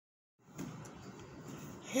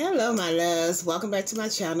Hello my loves, welcome back to my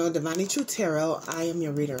channel, Divinely True Tarot. I am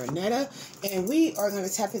your reader, Annetta, and we are going to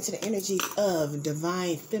tap into the energy of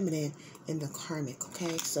Divine Feminine in the Karmic,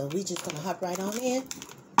 okay? So we just going to hop right on in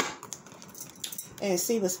and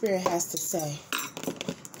see what Spirit has to say.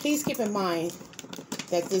 Please keep in mind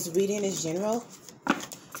that this reading is general,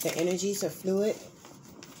 the energies are fluid,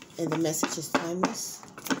 and the message is timeless,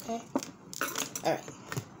 okay? Alright,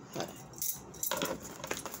 hold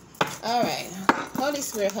on. Alright, Holy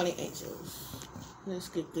Spirit, Holy Angels. Let's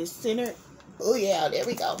get this centered. Oh yeah, there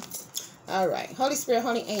we go. Alright, Holy Spirit,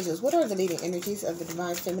 Holy Angels. What are the leading energies of the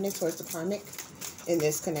Divine Feminine towards the Karmic in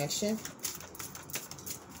this connection?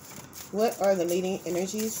 What are the leading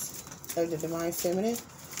energies of the Divine Feminine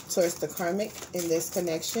towards the Karmic in this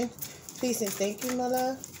connection? Please and thank you, my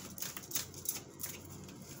love.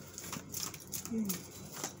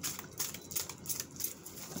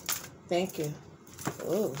 Thank you.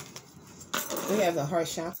 Oh. We have the heart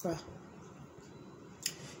chakra.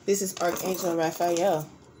 This is Archangel Raphael.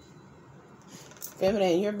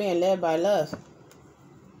 Feminine, you're being led by love.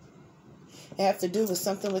 It has to do with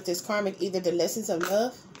something with this karmic, either the lessons of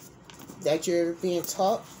love that you're being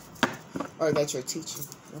taught or that you're teaching.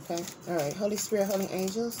 Okay? Alright, Holy Spirit, Holy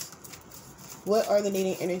Angels. What are the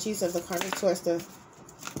leading energies of the karmic towards the...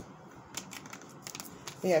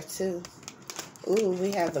 We have two. Ooh,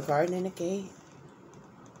 we have the garden and the gate.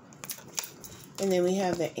 And then we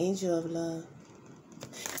have the angel of love.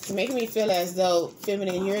 It's making me feel as though,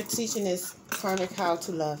 Feminine, you're teaching this karmic how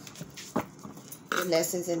to love. The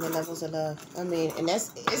lessons and the levels of love. I mean, and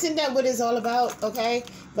isn't that what it's all about? Okay?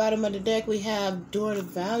 Bottom of the deck, we have door of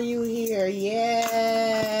value here.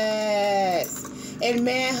 Yes. And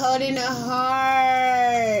manhood in the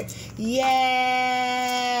heart. Yes.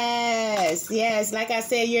 Yes. Like I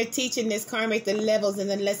said, you're teaching this karmic the levels and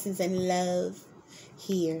the lessons in love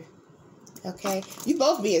here. Okay, you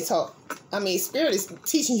both being taught. I mean, Spirit is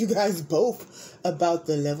teaching you guys both about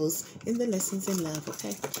the levels and the lessons in love.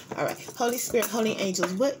 Okay, all right. Holy Spirit, Holy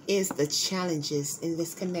Angels, what is the challenges in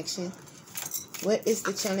this connection? What is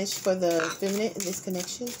the challenge for the feminine in this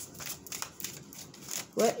connection?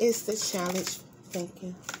 What is the challenge? Thank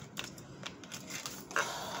you.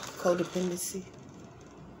 Codependency.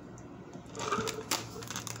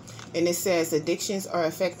 And it says addictions are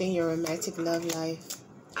affecting your romantic love life.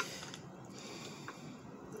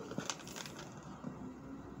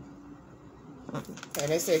 Okay,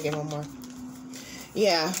 let's say again one more.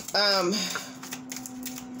 Yeah,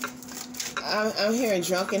 I'm hearing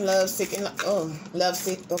drunken love, sick and love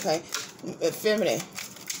sick. Okay, feminine,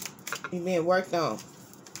 you're being worked on.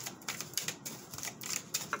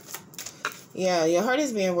 Yeah, your heart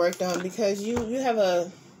is being worked on because you have a.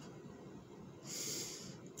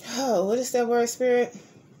 Oh, what is that word, Spirit?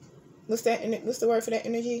 What's that? What's the word for that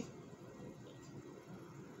energy?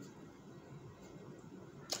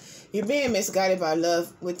 You're being misguided by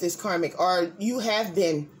love with this karmic, or you have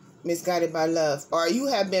been misguided by love, or you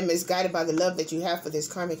have been misguided by the love that you have for this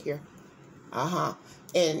karmic here.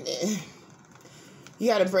 And you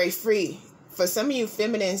got to break free. For some of you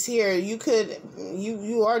feminines here, you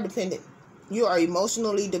are dependent. You are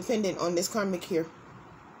emotionally dependent on this karmic here.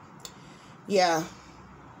 Yeah.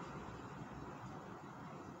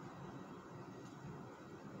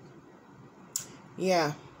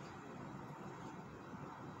 Yeah.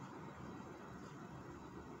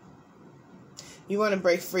 You want to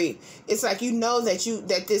break free. It's like you know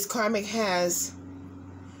that this karmic has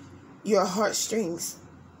your heartstrings.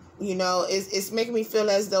 You know, it's making me feel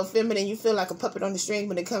as though, Feminine, you feel like a puppet on the string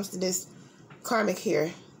when it comes to this karmic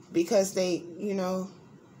here, because they, you know,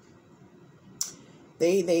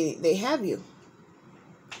 they have you.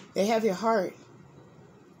 They have your heart.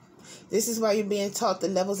 This is why you're being taught the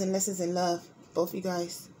levels and lessons in love, both you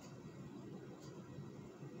guys.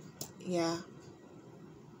 Yeah.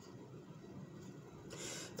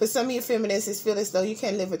 For some of you feminists, it feels as though you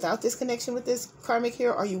can't live without this connection with this karmic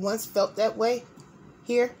here, or you once felt that way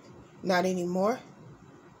here. Not anymore.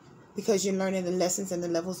 Because you're learning the lessons and the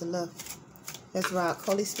levels of love. That's right.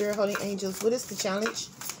 Holy Spirit, Holy Angels, what is the challenge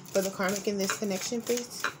for the karmic in this connection,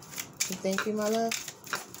 please? And thank you, my love.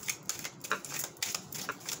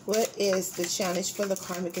 What is the challenge for the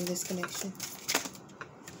karmic in this connection?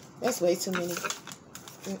 That's way too many.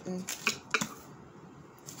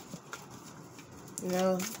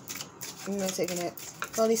 No, I'm not taking that.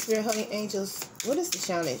 Holy Spirit, Holy Angels, what is the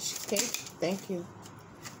challenge? Okay, thank you.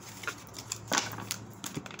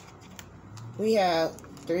 We have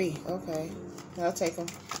 3. Okay, I'll take them.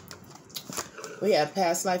 We have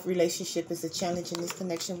past life relationship is a challenge in this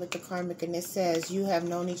connection with the karmic, and it says you have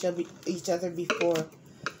known each other before.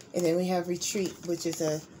 And then we have retreat, which is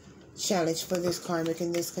a challenge for this karmic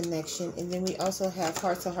in this connection. And then we also have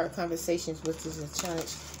heart-to-heart conversations, which is a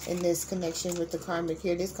challenge in this connection with the karmic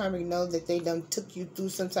here. This karmic know that they done took you through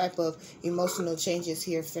some type of emotional changes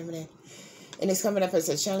here, feminine. And it's coming up as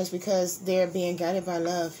a challenge because they're being guided by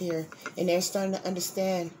love here. And they're starting to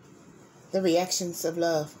understand the reactions of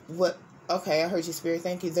love. Okay, I heard you, Spirit.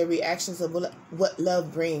 Thank you. The reactions of what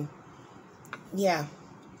love brings. Yeah.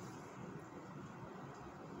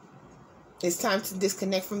 It's time to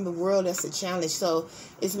disconnect from the world. That's a challenge. So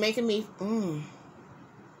it's making me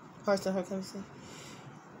heart to heart conversation.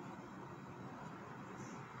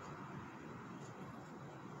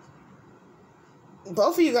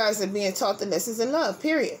 Both of you guys are being taught the lessons in love,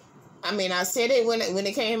 period. I mean, I said it when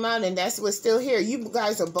it came out, and that's what's still here. You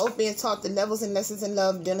guys are both being taught the levels and lessons in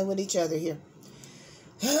love, dealing with each other here.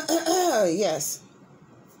 Yes.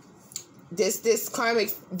 This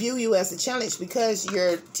karmic view you as a challenge because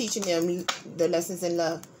you're teaching them the lessons in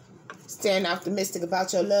love. Staying optimistic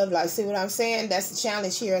about your love life. See what I'm saying? That's the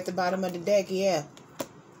challenge here at the bottom of the deck, yeah.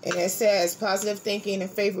 And it says positive thinking and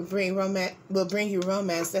faith will bring you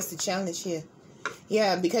romance. That's the challenge here.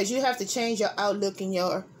 Yeah, because you have to change your outlook and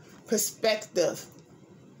your perspective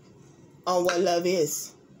on what love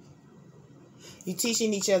is. You're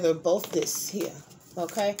teaching each other both this here.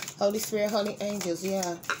 Okay? Holy Spirit, holy angels,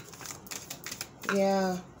 yeah.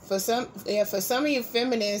 Yeah. For some of you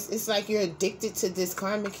feminines, it's like you're addicted to this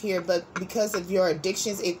karmic here, but because of your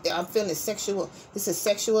addictions, I'm feeling sexual. It's a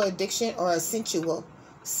sexual addiction or a sensual.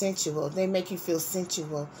 Sensual. They make you feel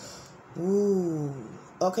sensual. Ooh.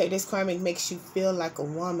 Okay, this karmic makes you feel like a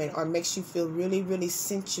woman or makes you feel really, really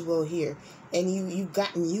sensual here. And you've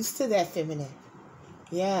gotten used to that, feminine.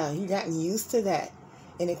 Yeah, you've gotten used to that.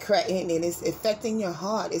 And it's affecting your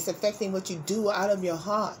heart. It's affecting what you do out of your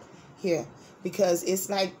heart here. Because it's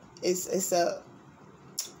like, it's a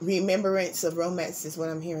remembrance of romance is what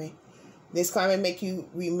I'm hearing. This karmic make you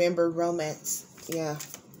remember romance. Yeah.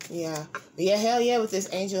 Yeah. Yeah, hell yeah, with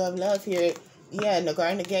this angel of love here. Yeah, in the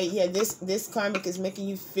Garden of Gate. Yeah, this karmic is making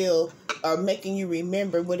you feel or making you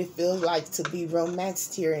remember what it feels like to be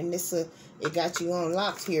romanced here. And this it got you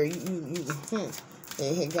unlocked here.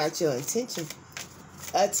 It got your attention.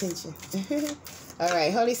 All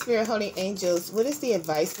right, Holy Spirit, holy angels, what is the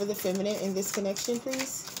advice for the feminine in this connection,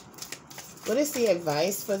 please? What is the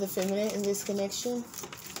advice for the feminine in this connection?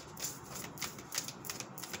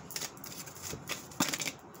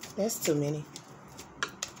 That's too many.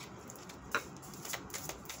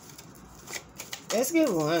 Let's get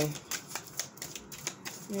one.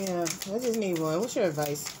 Yeah, I just need one. What's your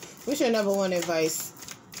advice? What's your number one advice?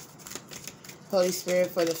 Holy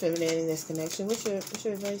Spirit for the feminine in this connection. What's your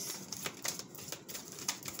advice?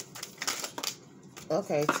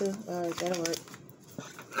 Okay, 2. All right, that'll work.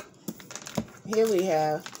 Here we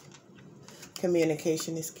have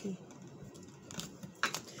communication is key.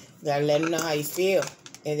 You gotta let them know how you feel.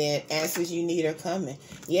 And then answers you need are coming.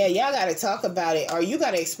 Yeah, y'all got to talk about it. Or you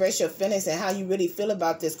got to express your feelings and how you really feel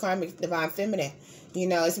about this karmic divine feminine. You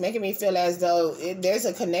know, it's making me feel as though there's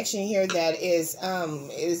a connection here that is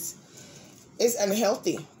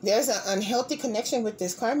unhealthy. There's an unhealthy connection with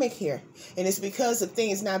this karmic here. And it's because of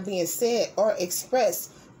things not being said or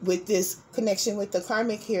expressed with this connection with the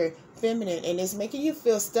karmic here, feminine. And it's making you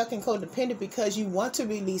feel stuck and codependent because you want to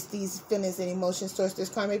release these feelings and emotions towards this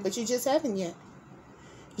karmic, but you just haven't yet.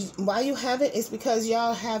 Why you haven't is because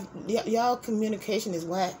y'all communication is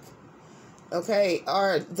whack. Okay,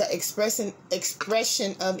 or the expression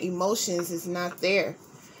of emotions is not there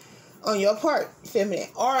on your part, feminine.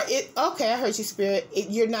 Or okay, I heard you, Spirit.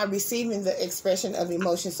 You're not receiving the expression of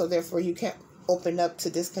emotion, so therefore you can't open up to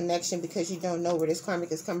this connection because you don't know where this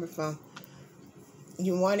karmic is coming from.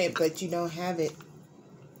 You want it, but you don't have it.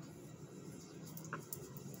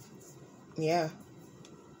 Yeah.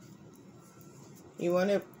 You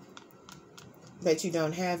want it, but you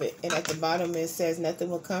don't have it. And at the bottom it says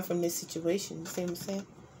nothing will come from this situation. You see what I'm saying?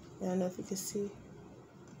 I don't know if you can see.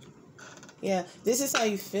 Yeah, this is how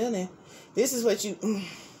you feeling. This is what you...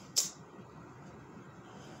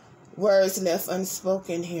 words left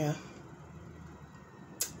unspoken here.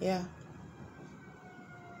 Yeah.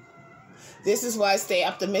 This is why I stay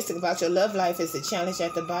optimistic about your love life is the challenge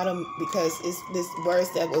at the bottom, because it's this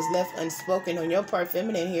words that was left unspoken on your part,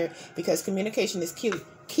 feminine here, because communication is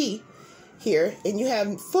key here. And you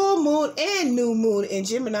have full moon and new moon in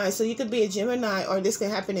Gemini, so you could be a Gemini, or this could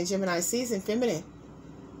happen in Gemini season, feminine.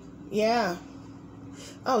 Yeah.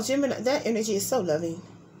 Oh, Gemini, that energy is so loving.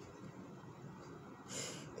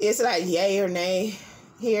 It's like yay or nay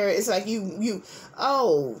here. It's like you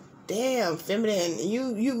oh, damn, feminine,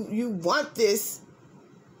 you want this.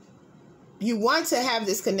 You want to have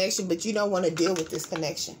this connection, but you don't want to deal with this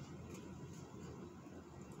connection.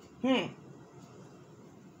 And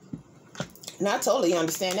I totally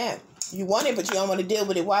understand that. You want it, but you don't want to deal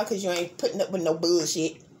with it. Why? Because you ain't putting up with no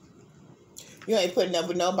bullshit. You ain't putting up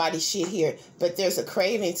with nobody's shit here. But there's a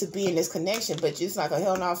craving to be in this connection. But it's like, a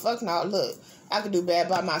hell no, fuck no. Look, I could do bad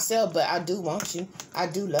by myself, but I do want you. I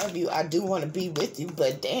do love you. I do want to be with you.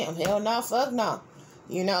 But damn, hell no, fuck no.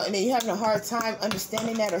 You know, and then you're having a hard time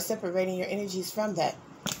understanding that or separating your energies from that.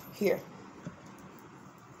 Here.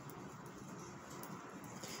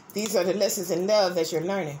 These are the lessons in love that you're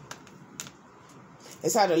learning.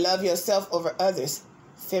 It's how to love yourself over others.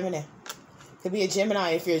 Feminine. Could be a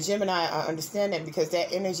Gemini. If you're a Gemini, I understand that because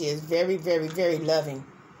that energy is very, very, very loving.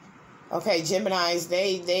 Okay, Geminis,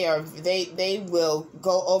 they will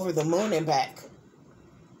go over the moon and back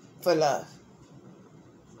for love.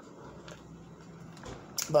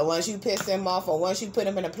 But once you piss them off, or once you put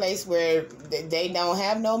them in a place where they don't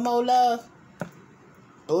have no more love,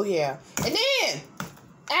 oh yeah. And then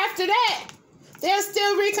after that, they'll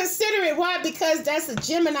still reconsider it. Why? Because that's a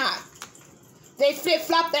Gemini. They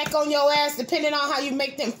flip-flop back on your ass depending on how you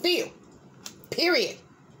make them feel. Period.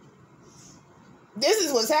 This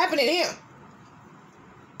is what's happening here.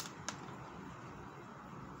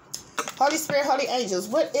 Holy Spirit, Holy Angels,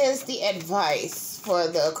 what is the advice for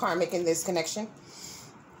the karmic in this connection?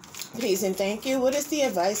 Please and thank you. What is the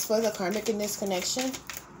advice for the karmic in this connection?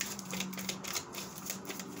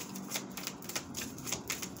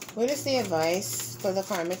 What is the advice for the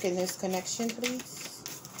karmic in this connection, please?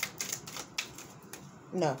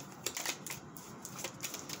 No.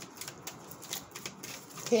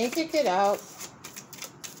 Can you kick it out?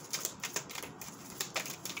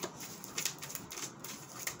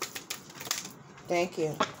 Thank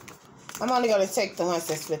you. I'm only going to take the ones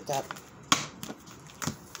that slipped up.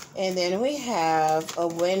 And then we have a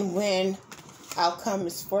win-win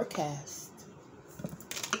outcomes forecast.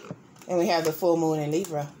 And we have the full moon in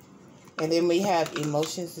Libra. And then we have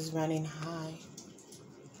emotions is running high.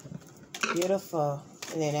 Beautiful.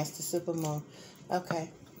 And then that's the super moon.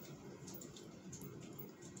 Okay.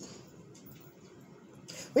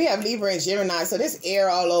 We have Libra and Gemini, so this air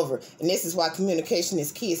all over. And this is why communication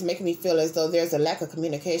is key. It's making me feel as though there's a lack of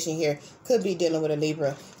communication here. Could be dealing with a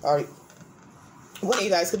Libra. Or one of you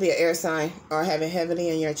guys could be an air sign or have it heavily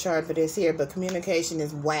in your chart, but it's here. But communication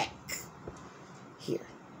is whack here.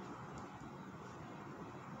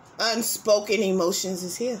 Unspoken emotions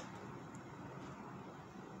is here.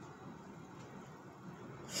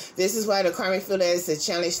 This is why the karmic feel that it's a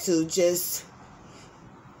challenge to just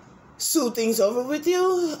smooth things over with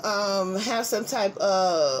you. Have some type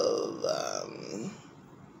of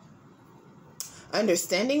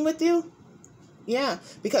understanding with you. Yeah,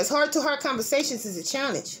 because heart-to-heart conversations is a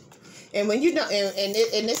challenge. And when you don't, and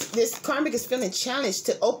this karmic is feeling challenged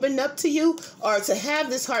to open up to you or to have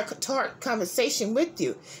this heart-to-heart conversation with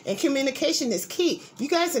you. And communication is key. You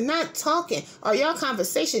guys are not talking, or your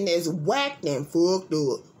conversation is whacked and fucked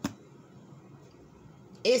up.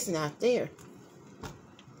 It's not there.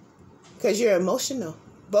 Because you're emotional.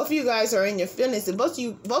 Both of you guys are in your feelings, and both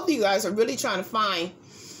of you guys are really trying to find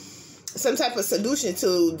some type of solution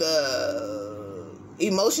to the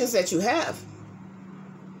emotions that you have.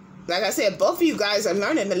 Like I said, both of you guys are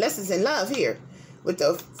learning the lessons in love here, with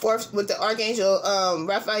the Archangel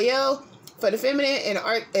Raphael for the feminine and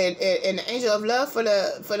the Angel of Love for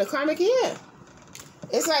the karmic. Yeah,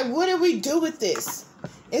 it's like, what do we do with this?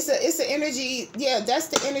 It's an energy. Yeah, that's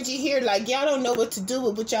the energy here. Like, y'all don't know what to do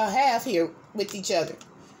with what y'all have here with each other.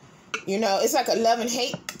 You know, it's like a love and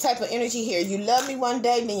hate type of energy here. You love me one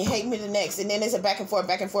day, then you hate me the next, and then it's a back and forth,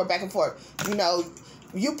 back and forth, back and forth. You know,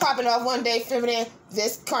 you popping off one day, feminine.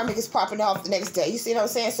 This karmic is popping off the next day. You see what I'm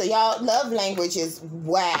saying? So y'all love language is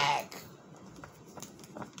whack.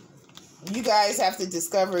 You guys have to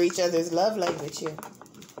discover each other's love language here.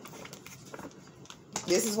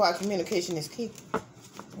 This is why communication is key.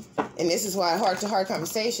 And this is why heart-to-heart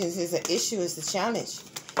conversations is an issue, is the challenge.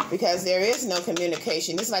 Because there is no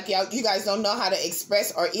communication. It's like you guys don't know how to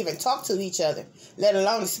express or even talk to each other, let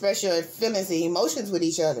alone express your feelings and emotions with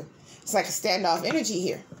each other. It's like a standoff energy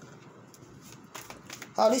here.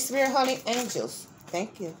 Holy Spirit, Holy Angels,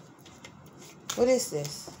 thank you. What is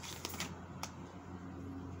this?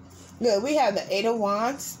 Look, we have the Eight of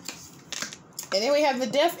Wands. And then we have the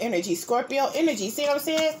Death energy, Scorpio energy. See what I'm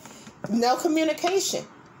saying? No communication.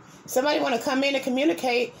 Somebody want to come in and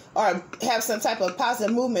communicate or have some type of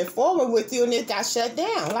positive movement forward with you, and it got shut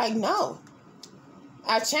down. Like, no.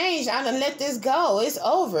 I changed. I done let this go. It's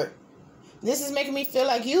over. This is making me feel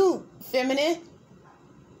like you, feminine.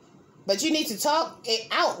 But you need to talk it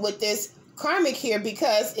out with this karmic here,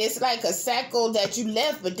 because it's like a cycle that you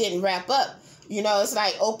left but didn't wrap up. You know, it's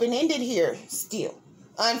like open-ended here still.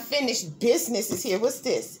 unfinished business is here. What's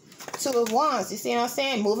this? Two of Wands. You see what I'm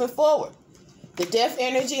saying? Moving forward. The death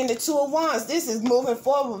energy and the Two of Wands. This is moving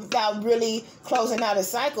forward without really closing out a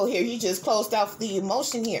cycle here. You just closed out the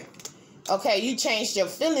emotion here. Okay, you changed your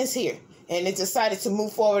feelings here. And it decided to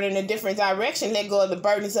move forward in a different direction. Let go of the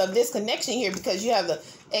burdens of this connection here, because you have the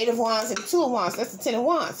Eight of Wands and the Two of Wands. That's the Ten of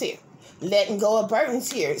Wands here. Letting go of burdens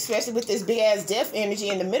here, especially with this big ass death energy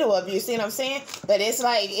in the middle of you. See what I'm saying? But it's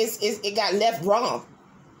like it got left wrong.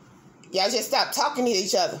 Y'all just stopped talking to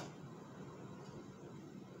each other.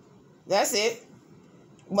 That's it.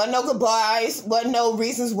 Wasn't no goodbyes. Wasn't no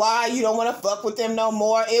reasons why you don't want to fuck with them no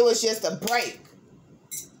more. It was just a break.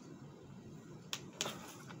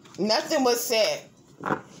 Nothing was said.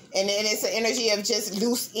 And then it's an energy of just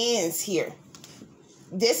loose ends here.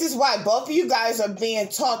 This is why both of you guys are being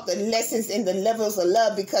taught the lessons in the levels of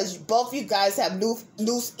love, because both of you guys have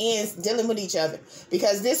loose ends dealing with each other.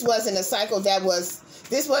 Because this wasn't a cycle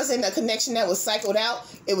this wasn't a connection that was cycled out.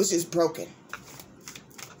 It was just broken.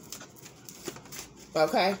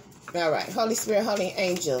 Okay? All right. Holy Spirit, Holy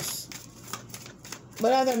Angels.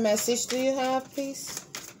 What other message do you have, please?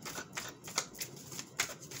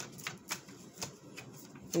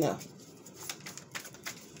 No.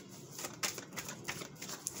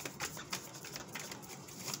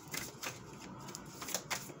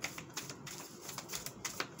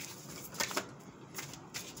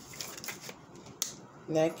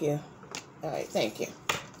 Thank you. All right, thank you.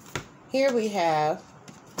 Here we have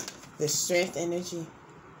the Strength energy,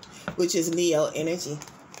 which is Leo energy.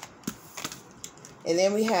 And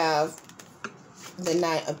then we have the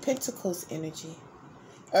Knight of Pentacles energy,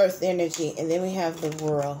 Earth energy. And then we have the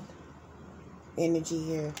World energy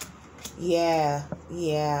here. Yeah.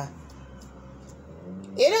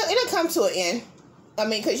 It'll come to an end. I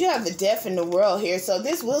mean, because you have the Death in the World here. So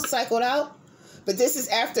this will cycle out. But this is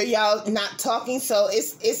after y'all not talking, so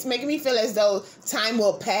it's making me feel as though time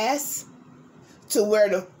will pass to where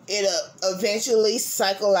it'll eventually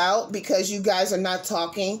cycle out, because you guys are not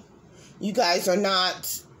talking. You guys are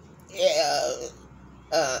not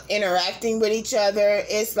interacting with each other.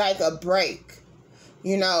 It's like a break.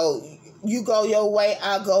 You know, you go your way,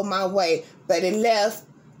 I'll go my way. But it left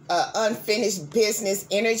unfinished business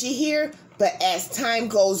energy here. But as time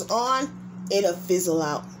goes on, it'll fizzle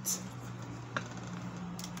out.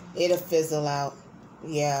 It'll fizzle out.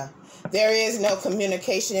 Yeah. There is no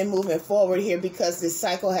communication and moving forward here, because this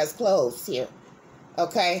cycle has closed here.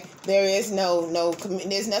 Okay? There is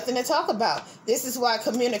there's nothing to talk about. This is why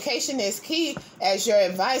communication is key as your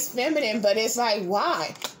advice, feminine. But it's like,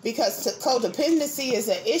 why? Because codependency is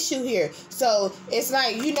an issue here. So it's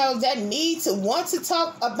like, that need to want to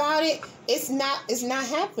talk about it, it's not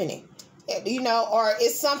happening. Or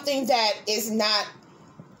it's something that is not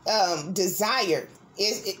desired.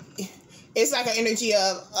 It's like an energy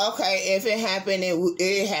of, okay, if it happened,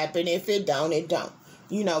 it happened. If it don't, it don't.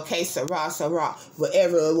 Que sera.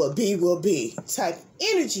 Whatever it will be. Type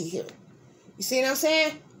energy here. You see what I'm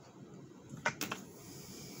saying?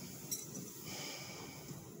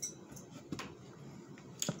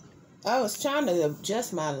 I was trying to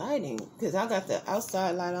adjust my lighting, because I got the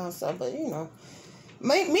outside light on, so, but,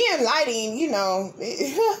 me and lighting,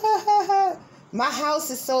 my house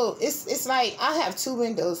is so, it's like I have 2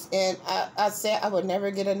 windows, and I said I would never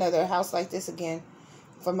get another house like this again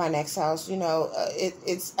for my next house. I'm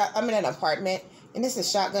in an apartment, and it's a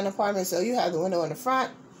shotgun apartment, so you have the window in the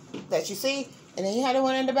front that you see, and then you have the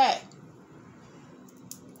one in the back.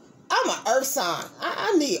 I'm an earth sign.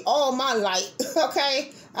 I need all my light,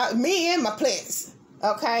 okay? Me and my plants,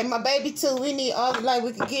 okay? My baby too. We need all the light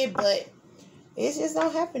we can get, but it just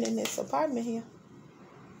don't happen in this apartment here.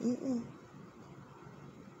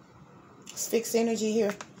 It's fixed energy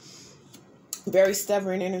here. Very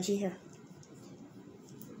stubborn energy here.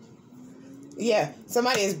 Yeah,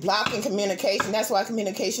 somebody is blocking communication. That's why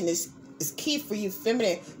communication is key for you,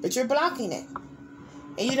 feminine. But you're blocking it,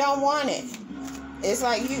 and you don't want it. It's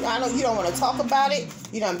like you don't want to talk about it.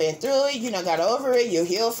 You done been through it. You done got over it. You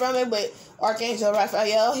healed from it. But Archangel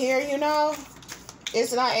Raphael here,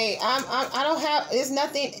 it's like, hey, I don't have. There's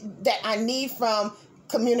nothing that I need from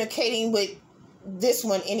communicating with this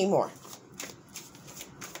one anymore.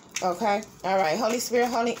 Okay? All right. Holy Spirit,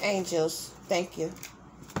 Holy Angels, thank you.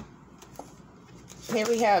 Here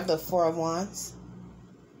we have the Four of Wands.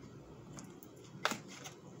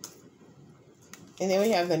 And then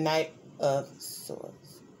we have the Knight of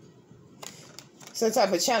Swords. Some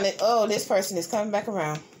type of challenge. Oh, this person is coming back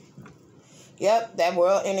around. Yep, that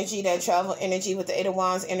world energy, that travel energy with the Eight of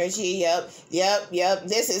Wands energy. Yep.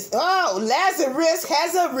 This is, Lazarus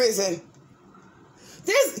has arisen.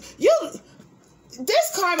 This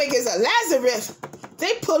karmic is a Lazarus.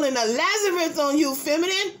 They pulling a Lazarus on you,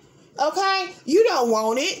 feminine. Okay? You don't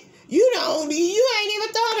want it. You ain't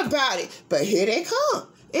even thought about it. But here they come.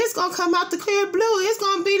 It's going to come out the clear blue. It's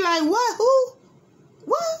going to be like, what? Who?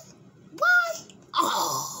 What? Why?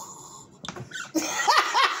 Oh.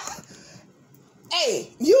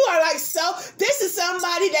 Hey, you are like, so this is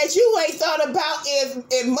somebody that you ain't thought about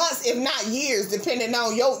in months, if not years, depending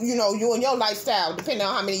on your, you and your lifestyle, depending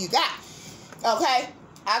on how many you got. Okay?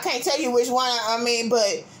 I can't tell you which one,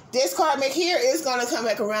 but this karmic here is going to come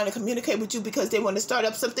back around and communicate with you because they want to start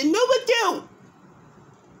up something new with you.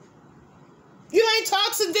 You ain't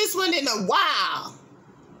talked to this one in a while.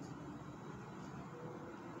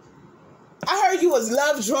 I heard you was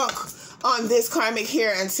love drunk on this karmic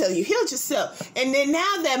here until you healed yourself. And then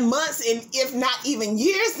now that months and if not even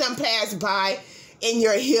years done passed by and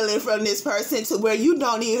you're healing from this person to where you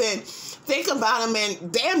don't even think about them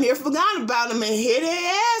and damn near forgot about them, and here they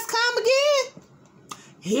ass come again.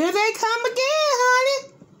 Here they come again,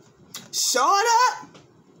 honey. Show it up.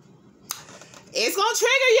 It's going to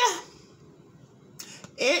trigger you.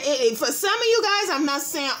 For some of you guys, I'm not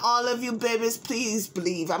saying all of you, babies, please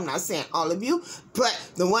believe. I'm not saying all of you, but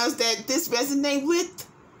the ones that this resonate with,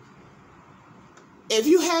 if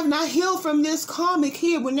you have not healed from this karmic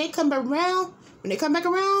here, when they come back around,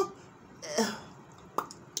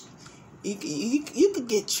 you could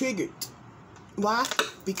get triggered. Why?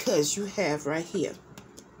 Because you have right here,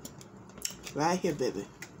 baby,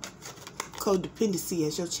 codependency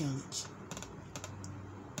as your challenge.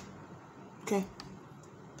 Okay?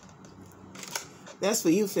 That's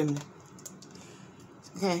for you, feminine.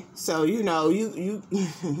 Okay? So, you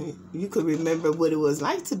could remember what it was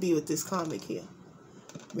like to be with this karmic here.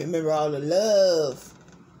 Remember all the love,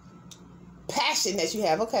 passion that you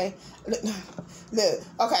have. Okay? Look,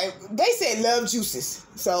 okay, they said love juices.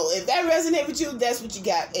 So if that resonates with you, that's what you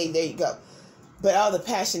got. Hey, there you go. But all the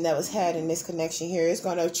passion that was had in this connection here is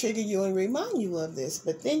going to trigger you and remind you of this.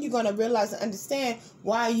 But then you're going to realize and understand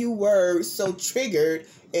why you were so triggered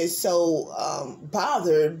and so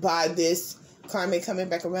bothered by this karmic coming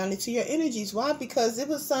back around into your energies. Why? Because it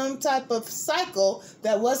was some type of cycle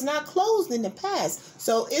that was not closed in the past.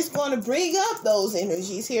 So it's going to bring up those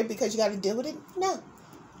energies here because you got to deal with it now.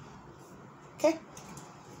 Okay?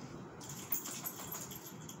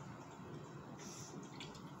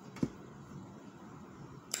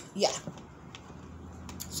 Yeah.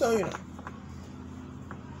 So,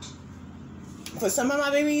 for some of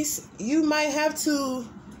my babies, you might have to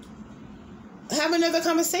have another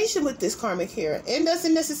conversation with this karmic here. It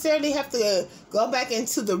doesn't necessarily have to go back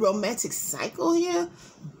into the romantic cycle here,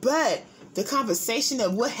 but the conversation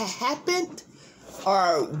of what had happened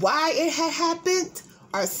or why it had happened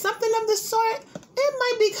or something of the sort, it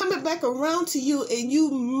might be coming back around to you and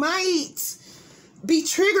you might be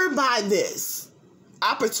triggered by this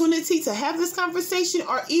opportunity to have this conversation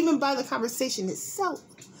or even by the conversation itself,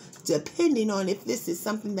 depending on if this is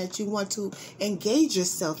something that you want to engage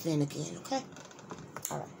yourself in again, okay?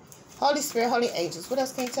 All right. Holy Spirit, Holy Angels, what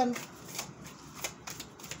else can you tell me?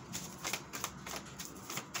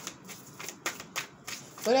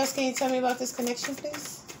 What else can you tell me about this connection,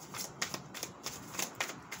 please?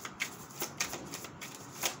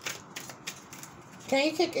 Can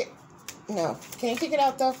you kick it? No. Can you kick it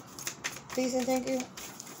out, though? Please and thank you.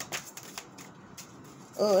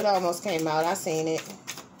 Oh, it almost came out. I seen it.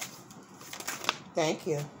 Thank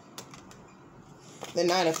you. The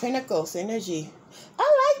Knight of Pentacles energy.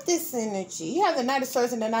 I like this energy. You have the Knight of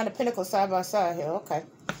Swords and the Knight of Pentacles side by side here. Okay.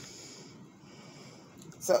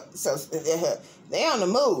 So they on the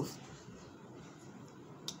move.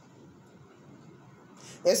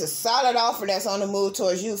 There's a solid offer that's on the move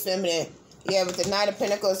towards you, feminine. Yeah, with the Knight of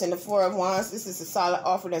Pentacles and the Four of Wands, this is a solid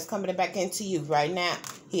offer that's coming back into you right now.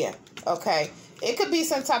 Here, okay? It could be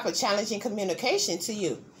some type of challenging communication to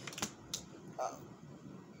you.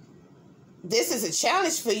 This is a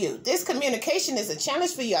challenge for you. This communication is a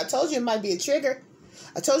challenge for you. I told you it might be a trigger.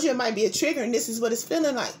 And this is what it's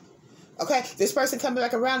feeling like. Okay? This person coming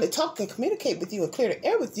back around to talk and communicate with you and clear the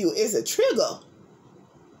air with you is a trigger.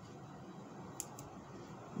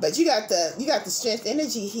 But you got the strength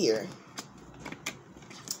energy here.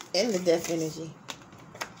 And the death energy.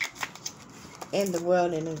 And the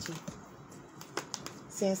world energy.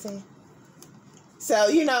 See what I'm saying? So,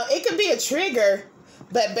 it could be a trigger.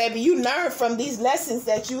 But, baby, you learn from these lessons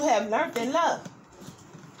that you have learned in love.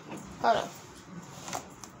 Hold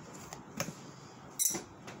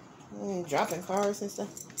on. Dropping cards and stuff.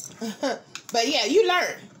 But, yeah, you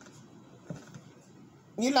learn.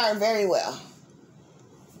 You learn very well.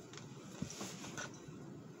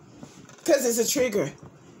 Because it's a trigger.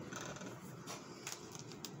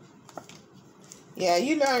 Yeah,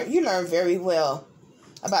 you learn very well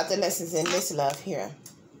about the lessons in this love here.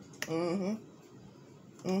 Mm-hmm.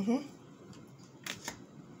 Mm-hmm.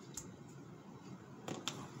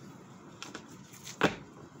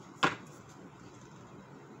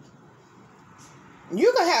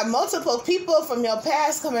 You can have multiple people from your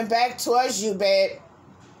past coming back towards you, babe.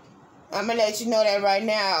 I'm going to let you know that right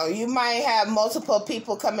now. You might have multiple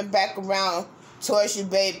people coming back around towards you,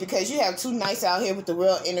 babe, because you have two nights out here with the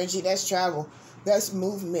real energy. That's travel. That's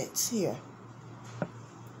movement here.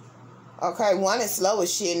 Okay, one is slow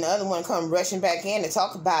as shit, and the other one come rushing back in to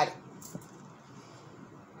talk about it.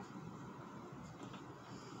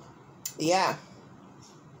 Yeah.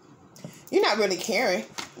 You're not really caring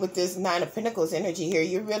with this Nine of Pentacles energy here.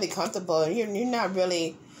 You're really comfortable. You're not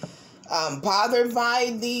really bothered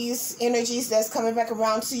by these energies that's coming back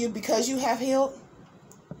around to you because you have healed.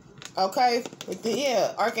 Okay? With the,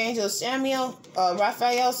 yeah, Archangel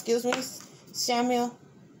Raphael, excuse me. Samuel.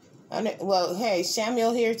 Well, hey,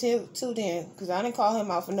 Samuel here too then, because I didn't call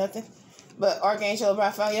him out for nothing. But Archangel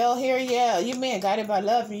Raphael here, yeah, you're being guided by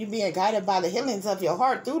love, and you're being guided by the healings of your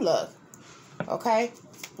heart through love. Okay?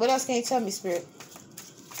 What else can you tell me, Spirit?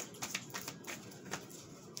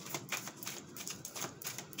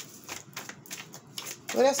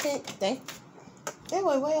 What else can you think? That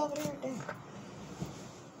way over there. Damn.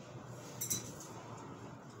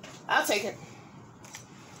 I'll take it.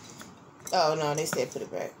 Oh, no, they said put it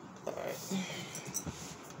back. All right.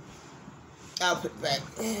 I'll put it back.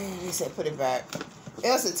 They said put it back. It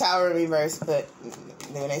was a Tower in reverse, but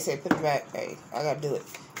when they say put it back, hey, I gotta do it.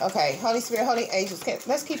 Okay, Holy Spirit, Holy Angels,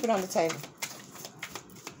 let's keep it on the table.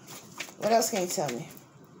 What else can you tell me?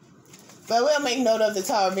 But we'll make note of the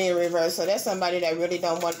Tower being reversed, so that's somebody that really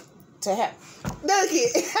don't want to have. Look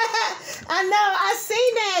it. I know, I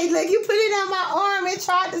seen that. Like, you put it on my arm and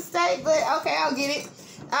tried to stay, but okay, I'll get it.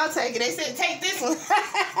 I'll take it. They said, take this one.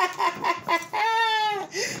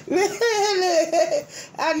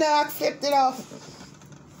 I know, I flipped it off.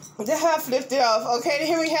 I flipped it off. Okay,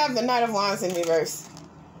 here we have the Knight of Wands in reverse.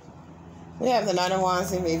 We have the Knight of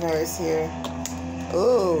Wands in reverse here.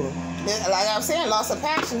 Ooh. Like I was saying, loss of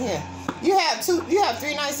passion here. You have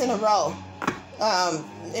 3 nights in a row.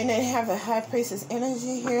 And then have a High Priestess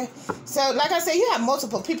energy here. So, like I said, you have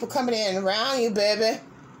multiple people coming in and around you, baby.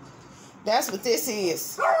 That's what this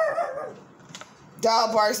is.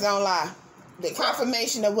 Dog barks don't lie. The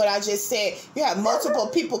confirmation of what I just said. You have multiple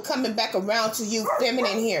people coming back around to you,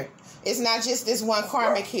 feminine here. It's not just this one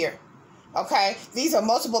karmic here. Okay? These are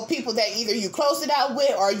multiple people that either you closed it out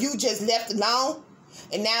with or you just left alone.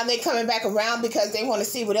 And now they're coming back around because they want to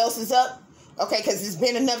see what else is up. Okay? Because it's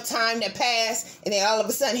been enough time that passed. And then all of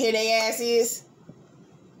a sudden, here they ass is.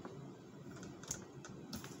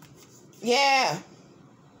 Yeah.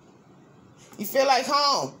 You feel like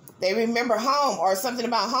home. They remember home or something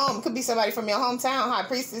about home. It could be somebody from your hometown. High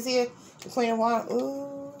Priestess here. The Queen of Wands.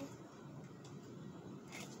 Ooh.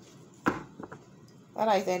 I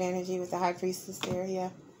like that energy with the High Priestess there.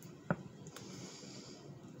 Yeah.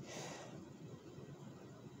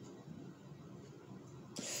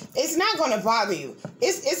 It's not going to bother you.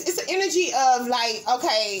 It's an energy of like,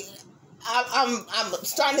 okay, I'm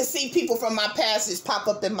starting to see people from my past just pop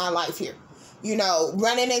up in my life here. You know,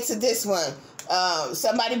 running into this one.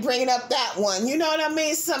 Somebody bringing up that one. You know what I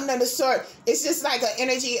mean? Something of the sort. It's just like an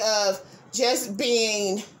energy of just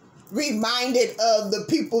being reminded of the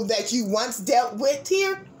people that you once dealt with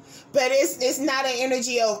here. But it's not an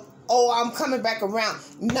energy of, oh, I'm coming back around.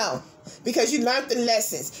 No. Because you learned the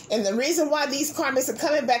lessons. And the reason why these karmics are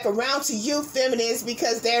coming back around to you, feminine, is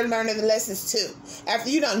because they're learning the lessons too. After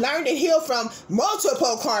you done learned and healed from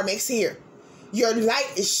multiple karmics here. Your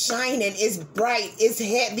light is shining, it's bright, it's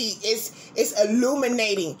heavy, it's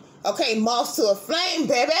illuminating. Okay, moths to a flame,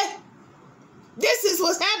 baby. This is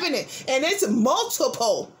what's happening. And it's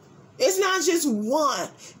multiple. It's not just one.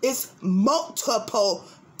 It's multiple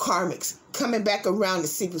karmics coming back around to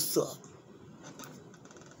see what's up.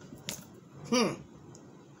 And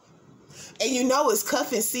you know it's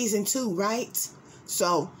cuffing season 2, right?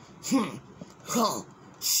 So,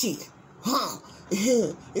 shit.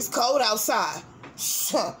 It's cold outside.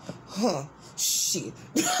 Shit.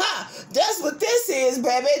 That's what this is,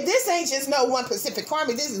 baby. This ain't just no one Pacific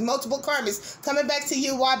karmic. This is multiple karmics coming back to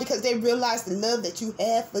you. Why? Because they realize the love that you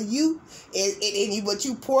have for you and what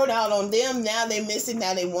you poured out on them. Now they miss it.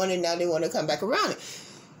 Now they want it. Now they want to come back around it.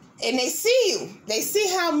 And they see you. They see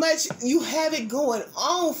how much you have it going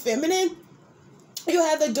on, feminine. You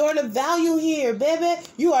have the door to value here, baby.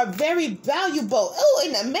 You are very valuable. Oh,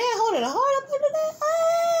 and the man holding a heart up under that.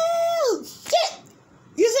 Oh, shit.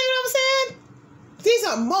 You see what I'm saying? These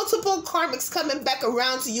are multiple karmics coming back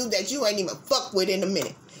around to you that you ain't even fuck with in a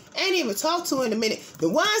minute. Ain't even talked to in a minute. The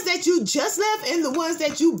ones that you just left and the ones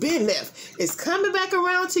that you been left is coming back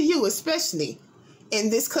around to you, especially in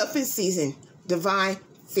this cuffing season, divine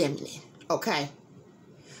feminine. Okay?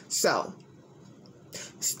 So,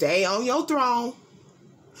 stay on your throne,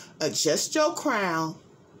 adjust your crown,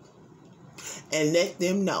 and let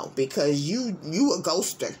them know, because you a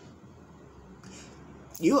ghoster.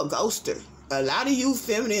 You a ghoster. A lot of you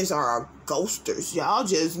feminines are ghosters. Y'all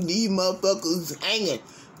just leave motherfuckers hanging.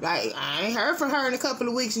 Like, I ain't heard from her in a couple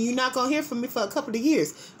of weeks, and you're not gonna hear from me for a couple of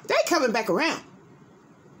years. They coming back around.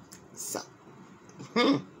 So,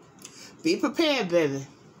 be prepared, baby.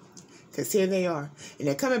 Because here they are. And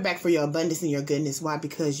they're coming back for your abundance and your goodness. Why?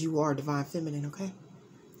 Because you are divine feminine, okay?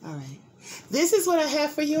 All right. This is what I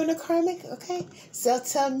have for you in the karmic, okay? So,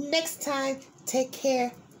 till next time, take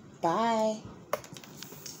care. Bye.